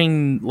one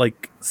chain,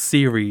 like,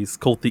 series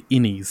called the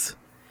Innies.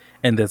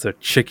 And there's a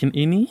chicken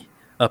Innie,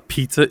 a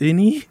pizza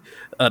Innie,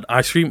 an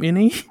ice cream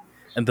Innie,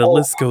 and the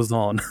list goes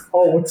on.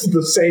 Oh, it's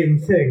the same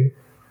thing.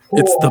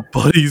 It's the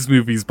Buddies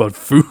movies, but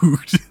food.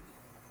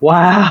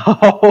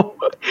 Wow.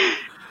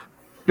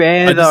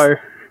 Fair though.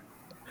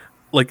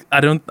 Like,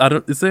 I don't,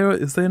 is there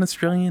an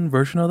Australian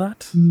version of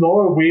that?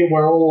 No,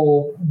 we're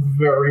all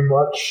very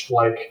much,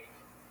 like,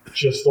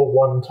 just the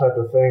one type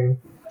of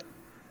thing.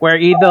 Where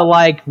either,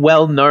 like,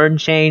 well-known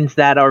chains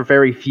that are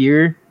very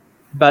few,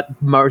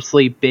 but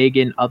mostly big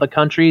in other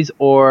countries,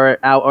 or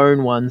our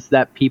own ones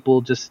that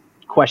people just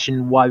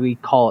question why we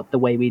call it the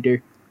way we do?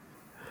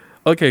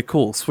 Okay,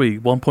 cool,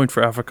 sweet. 1 point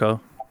for Africa.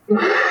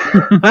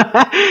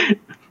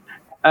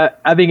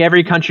 I think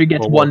every country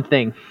gets one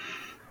thing.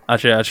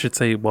 Actually, I should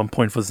say 1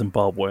 point for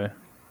Zimbabwe.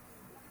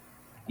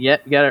 Yeah,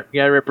 you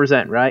gotta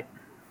represent, right?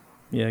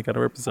 Yeah, gotta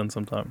represent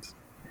sometimes.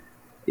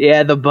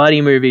 Yeah, the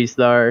buddy movies,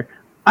 though.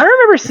 I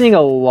remember seeing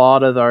a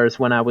lot of those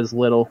when I was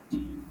little.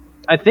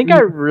 I think I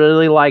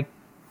really liked...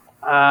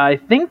 I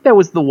think there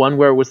was the one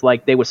where it was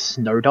like they were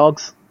snow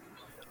dogs.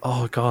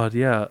 Oh god,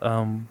 yeah.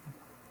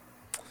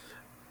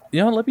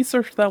 Let me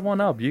search that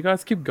one up. You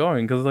guys keep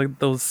going, because like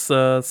those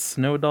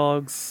snow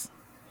dogs.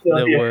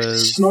 There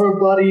was Snow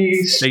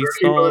Buddies, Space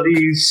Turkey Dog.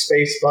 Buddies,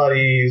 Space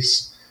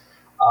Buddies,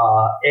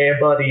 Air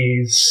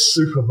Buddies,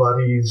 Super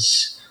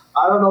Buddies.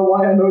 I don't know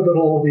why I know that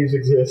all of these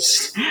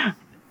exist.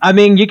 I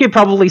mean, you could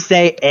probably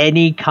say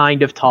any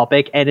kind of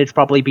topic, and it's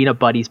probably been a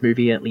buddies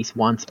movie at least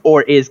once,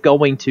 or is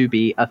going to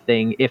be a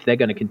thing if they're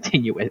going to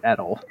continue it at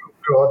all.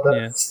 God,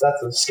 that's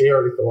a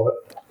scary thought.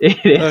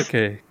 It is.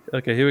 Okay,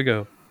 here we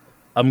go.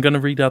 I'm gonna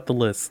read out the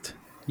list.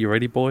 You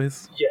ready,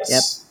 boys? Yes.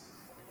 Yep.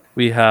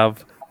 We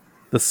have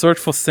The Search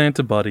for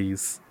Santa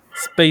Buddies,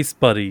 Space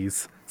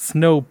Buddies,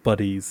 Snow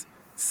Buddies,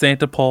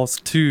 Santa Paws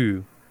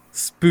 2,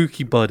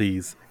 Spooky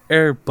Buddies,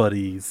 Air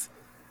Buddies.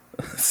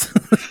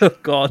 Oh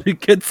god,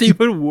 it gets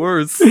even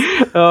worse.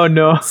 Oh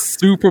no.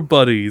 Super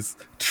Buddies,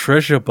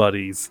 Treasure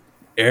Buddies,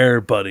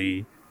 Air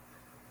Buddy,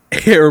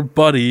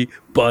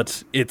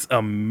 but it's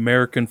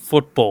American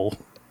football.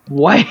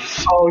 What?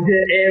 Oh,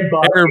 yeah, Air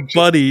Buddy. Air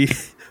Buddy,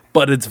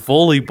 but it's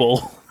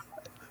volleyball.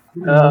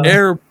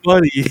 Air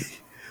Buddy,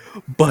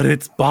 but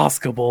it's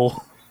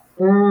basketball.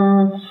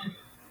 Wow.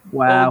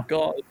 Oh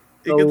god,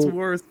 it gets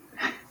worse.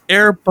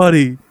 Air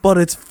Buddy, but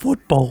it's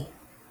football.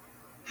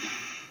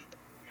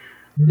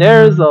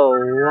 There's a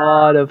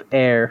lot of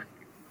air.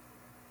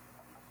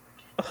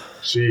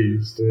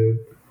 Jeez, dude.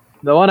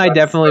 The one I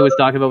definitely was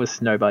talking about was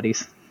Snow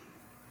Buddies.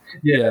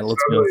 Yeah,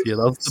 let's be honest. Yeah,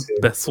 that was the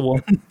best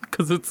one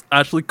because it's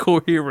actually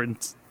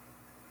coherent.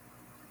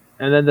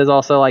 And then there's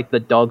also like the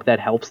dog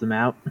that helps them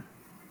out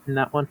in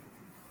that one.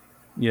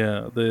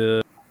 Yeah,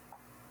 the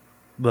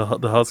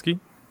husky.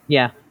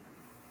 Yeah.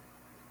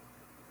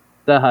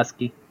 The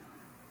husky.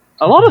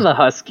 A lot of the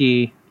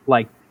husky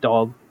like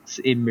dogs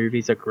in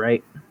movies are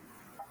great.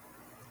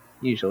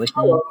 Usually.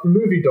 Oh,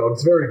 movie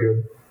dogs, very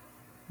good.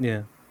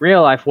 Yeah.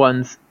 Real life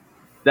ones,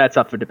 that's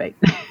up for debate.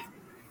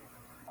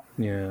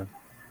 Yeah.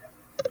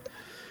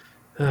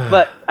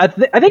 But I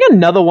think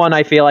another one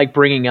I feel like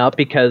bringing up,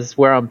 because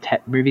we're on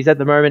movies at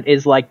the moment,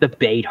 is like the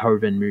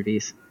Beethoven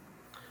movies.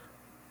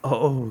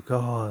 Oh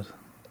god.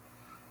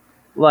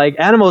 Like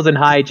Animals and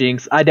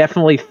Hijinks, I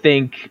definitely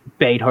think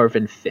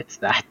Beethoven fits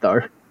that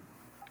though.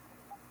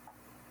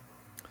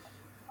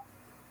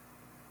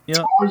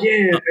 Yeah. Oh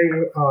yeah.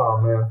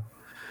 Oh man.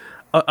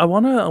 I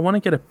wanna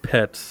get a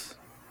pet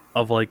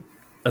of like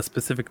a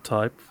specific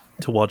type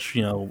to watch,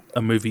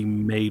 a movie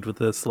made with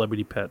a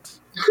celebrity pet.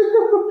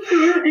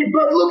 Hey,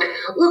 but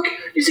look,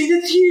 you see,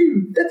 that's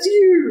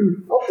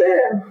you, up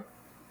there.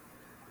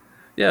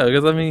 Yeah,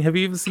 because I mean, have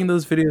you ever seen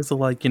those videos of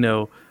like,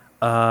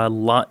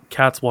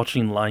 cats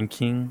watching Lion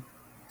King?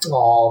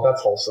 Oh,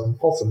 that's wholesome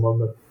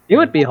moment. It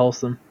would be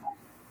wholesome.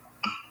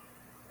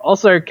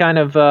 Also, kind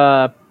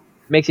of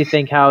makes you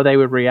think how they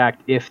would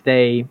react if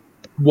they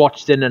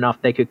watched it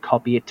enough they could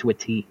copy it to a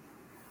T.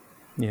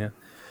 Yeah.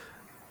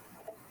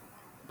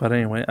 But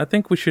anyway, I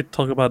think we should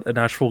talk about an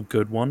actual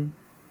good one.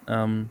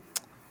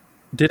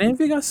 Did any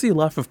of you guys see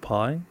Life of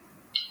Pi?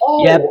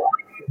 Oh, yep.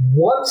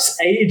 Once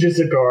ages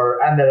ago,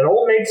 and then it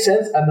all made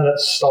sense, and then it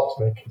stopped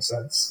making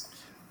sense.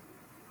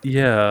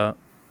 Yeah.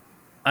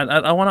 And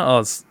I want to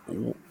ask,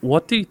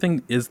 what do you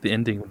think is the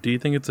ending? Do you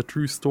think it's a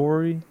true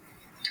story?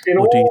 It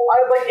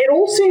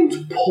all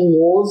seemed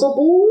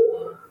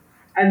plausible,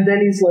 and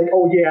then he's like,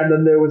 oh yeah, and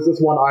then there was this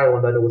one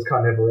island and it was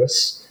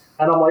carnivorous.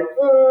 And I'm like,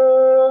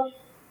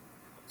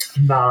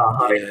 nah,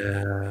 honey.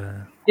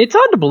 Yeah. It's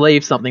hard to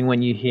believe something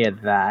when you hear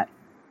that.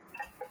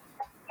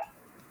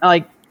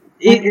 Like,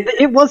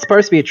 it was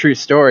supposed to be a true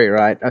story,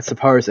 right?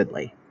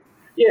 Supposedly.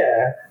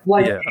 Yeah,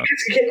 and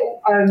it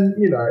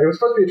was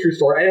supposed to be a true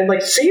story, and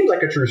it seemed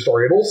like a true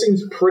story. It all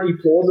seems pretty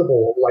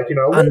plausible,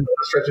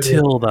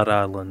 until that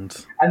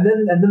island, and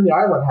then the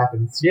island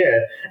happens. Yeah,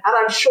 and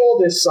I'm sure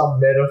there's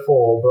some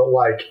metaphor,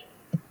 but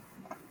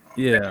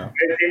yeah,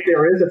 if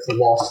there is, it's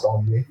lost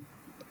on me.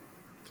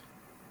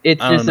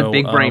 It's just a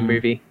big brain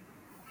movie.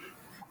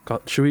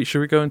 God, should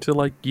we go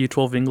into Year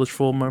 12 English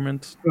for a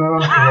moment?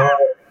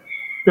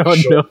 Oh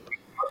sure.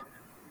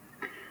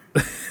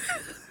 No.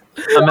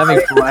 I'm having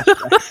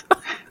flashbacks.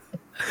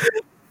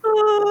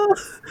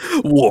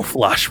 War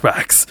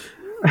flashbacks.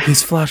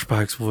 His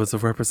flashbacks was a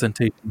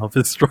representation of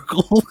his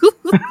struggle.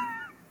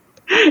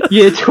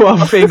 Year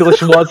 12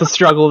 English was a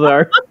struggle,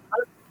 though.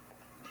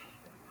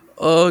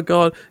 Oh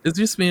god, is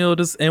just me or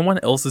does anyone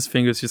else's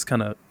fingers just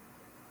kind of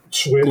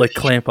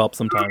clamp up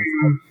sometimes?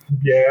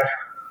 Yeah.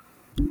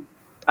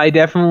 I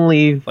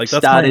definitely that's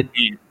started.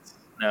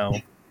 now.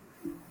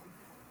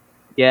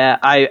 Yeah,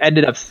 I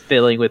ended up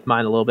fiddling with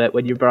mine a little bit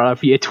when you brought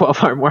up year 12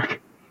 homework,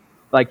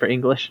 like for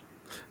English.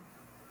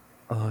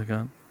 Oh my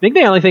god. I think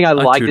the only thing I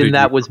liked tutored in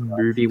that you was for that.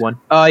 movie one.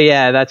 Oh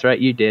yeah, that's right,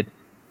 you did.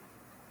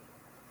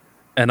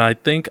 And I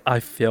think I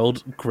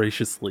failed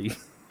graciously.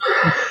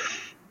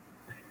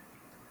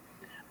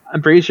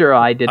 I'm pretty sure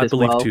I did I as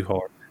believe well. too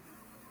hard.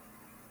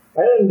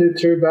 I didn't do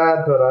too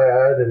bad, but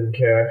I didn't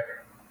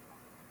care.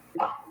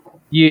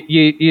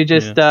 You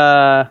just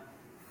I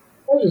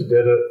just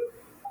did it.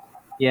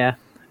 yeah.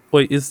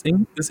 Wait, is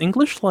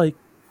English like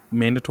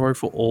mandatory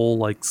for all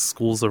like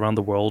schools around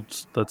the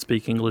world that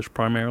speak English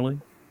primarily?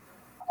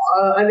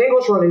 An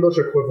English or an English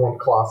equivalent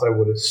class, I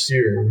would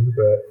assume,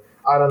 but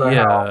I don't know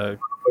how other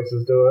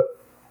places do it.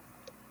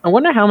 I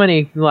wonder how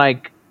many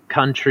like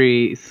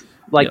countries,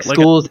 like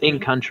schools in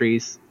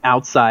countries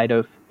outside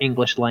of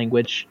English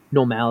language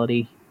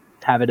normality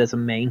have it as a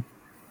main.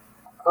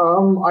 I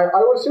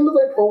would assume that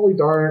they probably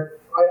don't.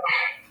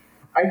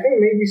 I think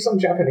maybe some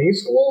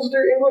Japanese schools do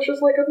English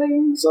as like a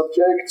main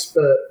subject,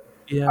 but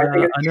yeah,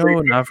 I know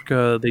in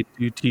Africa they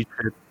do teach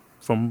it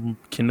from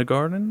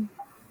kindergarten.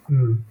 I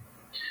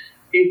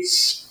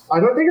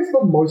don't think it's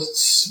the most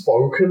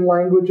spoken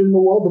language in the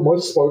world. The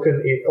most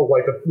spoken,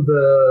 like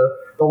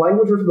the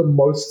language with the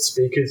most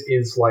speakers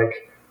is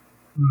like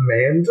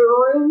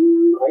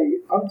Mandarin.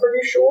 I'm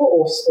pretty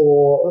sure,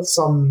 or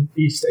some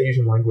East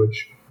Asian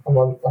language. I'm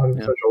not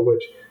 100% sure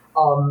which.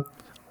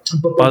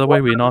 But by the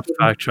way, we're not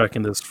fact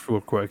checking this real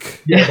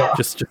quick. Yeah, no,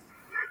 just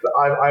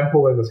I'm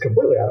pulling this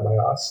completely out of my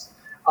ass.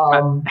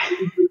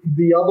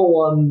 The other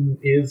one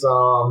is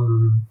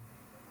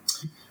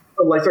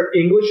like so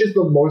English is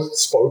the most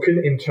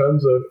spoken in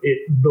terms of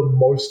the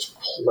most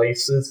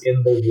places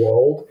in the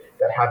world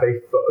that have a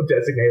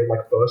designated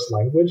like first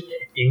language.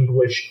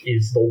 English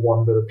is the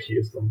one that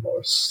appears the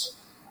most,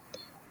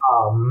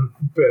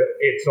 but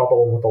it's not the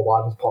one with the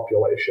largest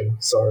population.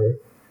 So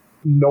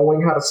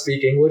knowing how to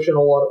speak English in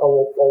a lot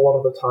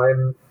of the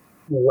time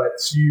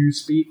lets you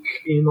speak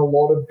in a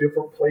lot of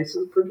different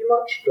places, pretty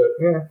much. But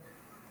yeah,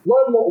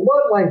 learn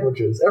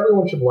languages.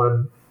 Everyone should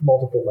learn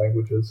multiple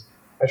languages.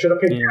 I should have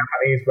picked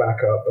Japanese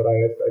back up, but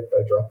I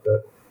dropped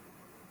it.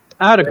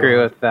 I would agree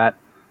with that,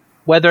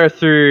 whether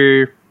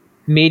through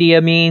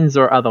media means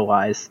or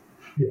otherwise.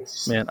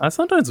 Yes. Man, I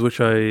sometimes wish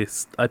I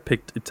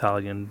picked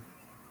Italian.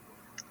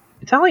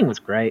 Italian was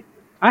great.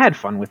 I had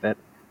fun with it.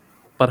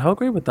 But how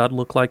great would that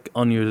look like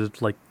on your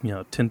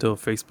Tinto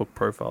Facebook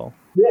profile?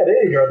 Yeah,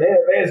 there you go.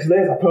 There's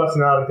a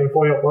personality thing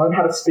for you. Learn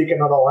how to speak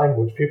another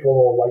language. People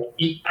will like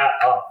eat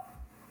that up.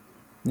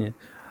 Yeah.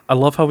 I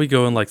love how we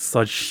go in like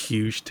such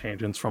huge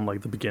tangents from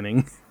like the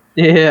beginning.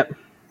 Yeah.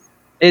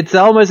 It's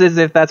almost as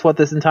if that's what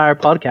this entire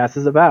podcast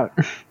is about.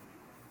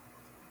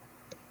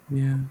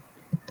 Yeah.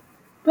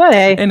 But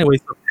hey.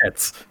 Anyways, the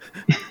pets.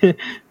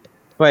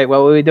 Wait,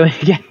 what were we doing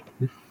again?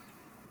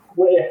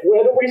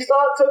 Where do we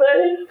start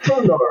today?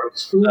 Who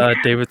knows?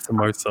 David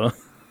Samosa.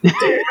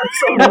 David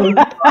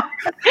Samosa.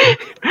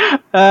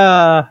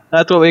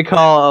 That's what we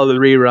call the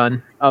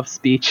rerun of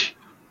speech.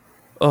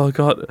 Oh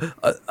god,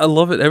 I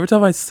love it. Every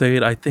time I say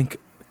it, I think,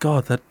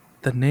 God, that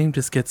name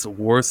just gets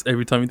worse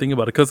every time you think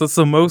about it, because the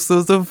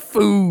samosa's of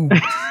food.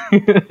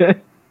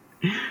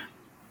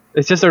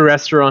 It's just a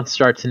restaurant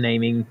starts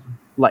naming,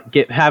 like,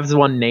 has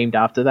one named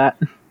after that.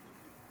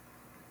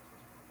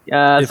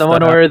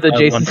 Someone ordered the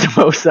Jason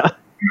Samosa.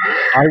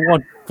 I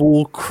want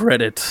full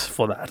credit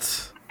for that.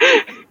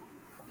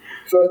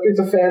 First piece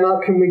of fan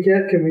art can we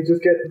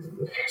just get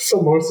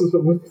samosas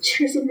with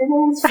Jason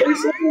Momoa's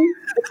face on them?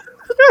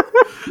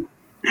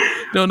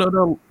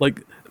 No.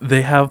 Like,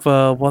 they have,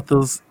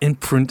 those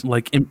imprint,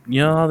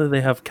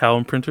 they have cow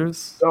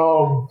imprinters?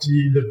 Oh,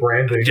 gee, the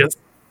branding.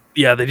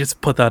 They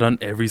just put that on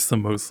every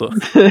samosa.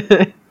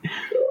 God.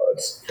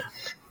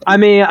 I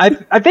mean,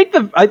 I think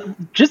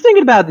just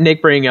thinking about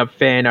Nick bringing up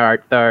fan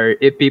art, though,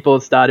 if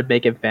people started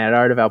making fan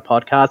art of our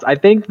podcast, I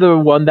think the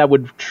one that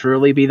would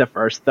truly be the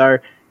first, though,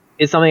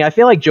 is something I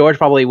feel like George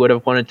probably would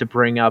have wanted to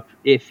bring up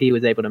if he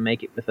was able to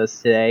make it with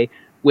us today,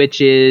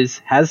 which is,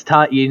 has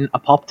Tart eaten a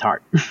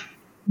Pop-Tart?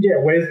 Yeah,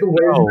 where's the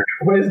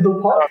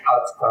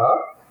Pop-Tarts, huh?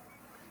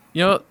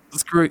 You know,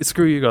 screw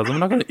you guys. I'm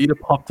not going to eat a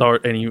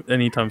Pop-Tart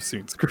anytime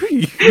soon. Screw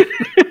you.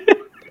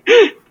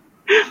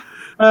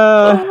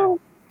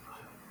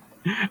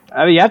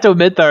 I mean, you have to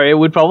admit, though, it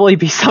would probably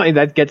be something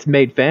that gets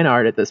made fan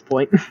art at this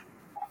point.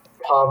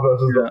 Pop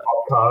versus the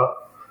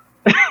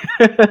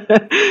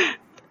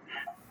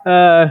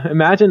Pop-Tart.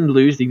 Imagine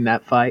losing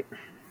that fight.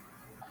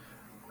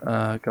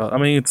 God, I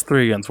mean, it's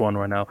 3 against 1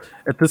 right now.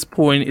 At this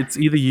point, it's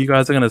either you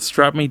guys are going to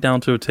strap me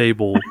down to a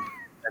table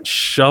and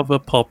shove a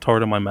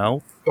Pop-Tart in my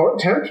mouth. Don't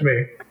tempt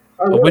me.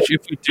 Which,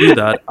 if you do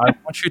that, I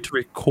want you to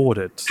record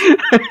it.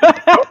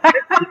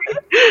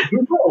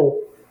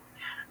 No.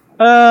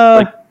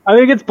 I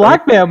think it's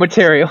blackmail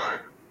material.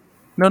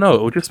 No,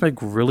 it will just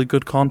make really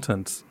good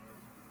content.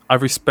 I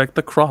respect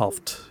the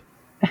craft.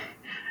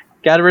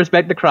 Gotta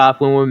respect the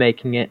craft when we're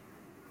making it.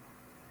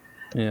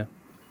 Yeah.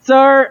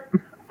 So,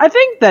 I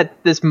think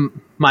that this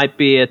might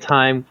be a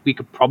time we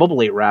could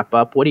probably wrap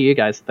up. What do you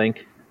guys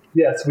think?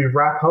 Yes, we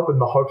wrap up in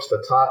the hopes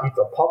that Tar eats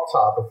a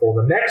Pop-Tart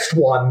before the next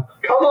one.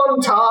 Come on,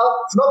 Tar!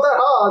 It's not that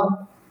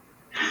hard!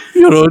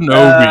 You don't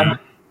know me.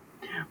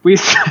 We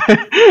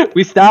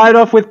we started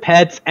off with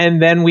pets,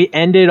 and then we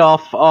ended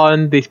off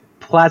on the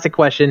classic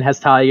question: has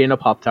Tar eaten a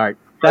Pop-Tart?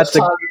 That's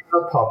Tar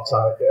eaten a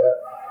Pop-Tart, yeah.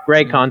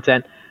 great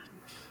content.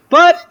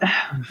 But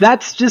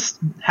that's just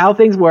how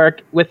things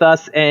work with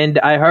us, and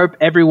I hope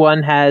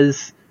everyone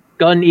has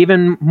gotten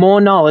even more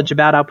knowledge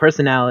about our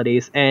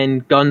personalities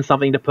and gotten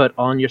something to put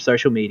on your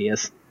social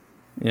medias.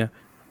 Yeah.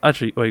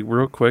 Actually, wait,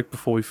 real quick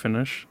before we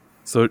finish.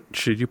 So,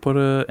 should you put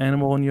an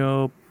animal on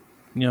your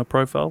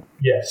profile?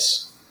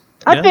 Yes.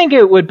 I Yeah? think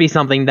it would be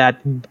something that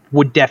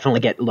would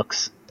definitely get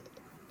looks.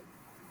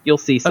 You'll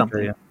see something.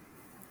 Okay, yeah.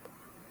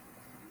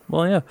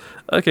 Well, yeah.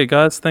 Okay,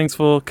 guys, thanks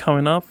for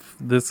coming up.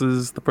 This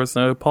is the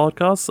Personality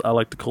Podcast. I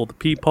like to call the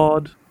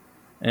P-Pod.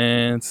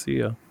 And see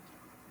ya.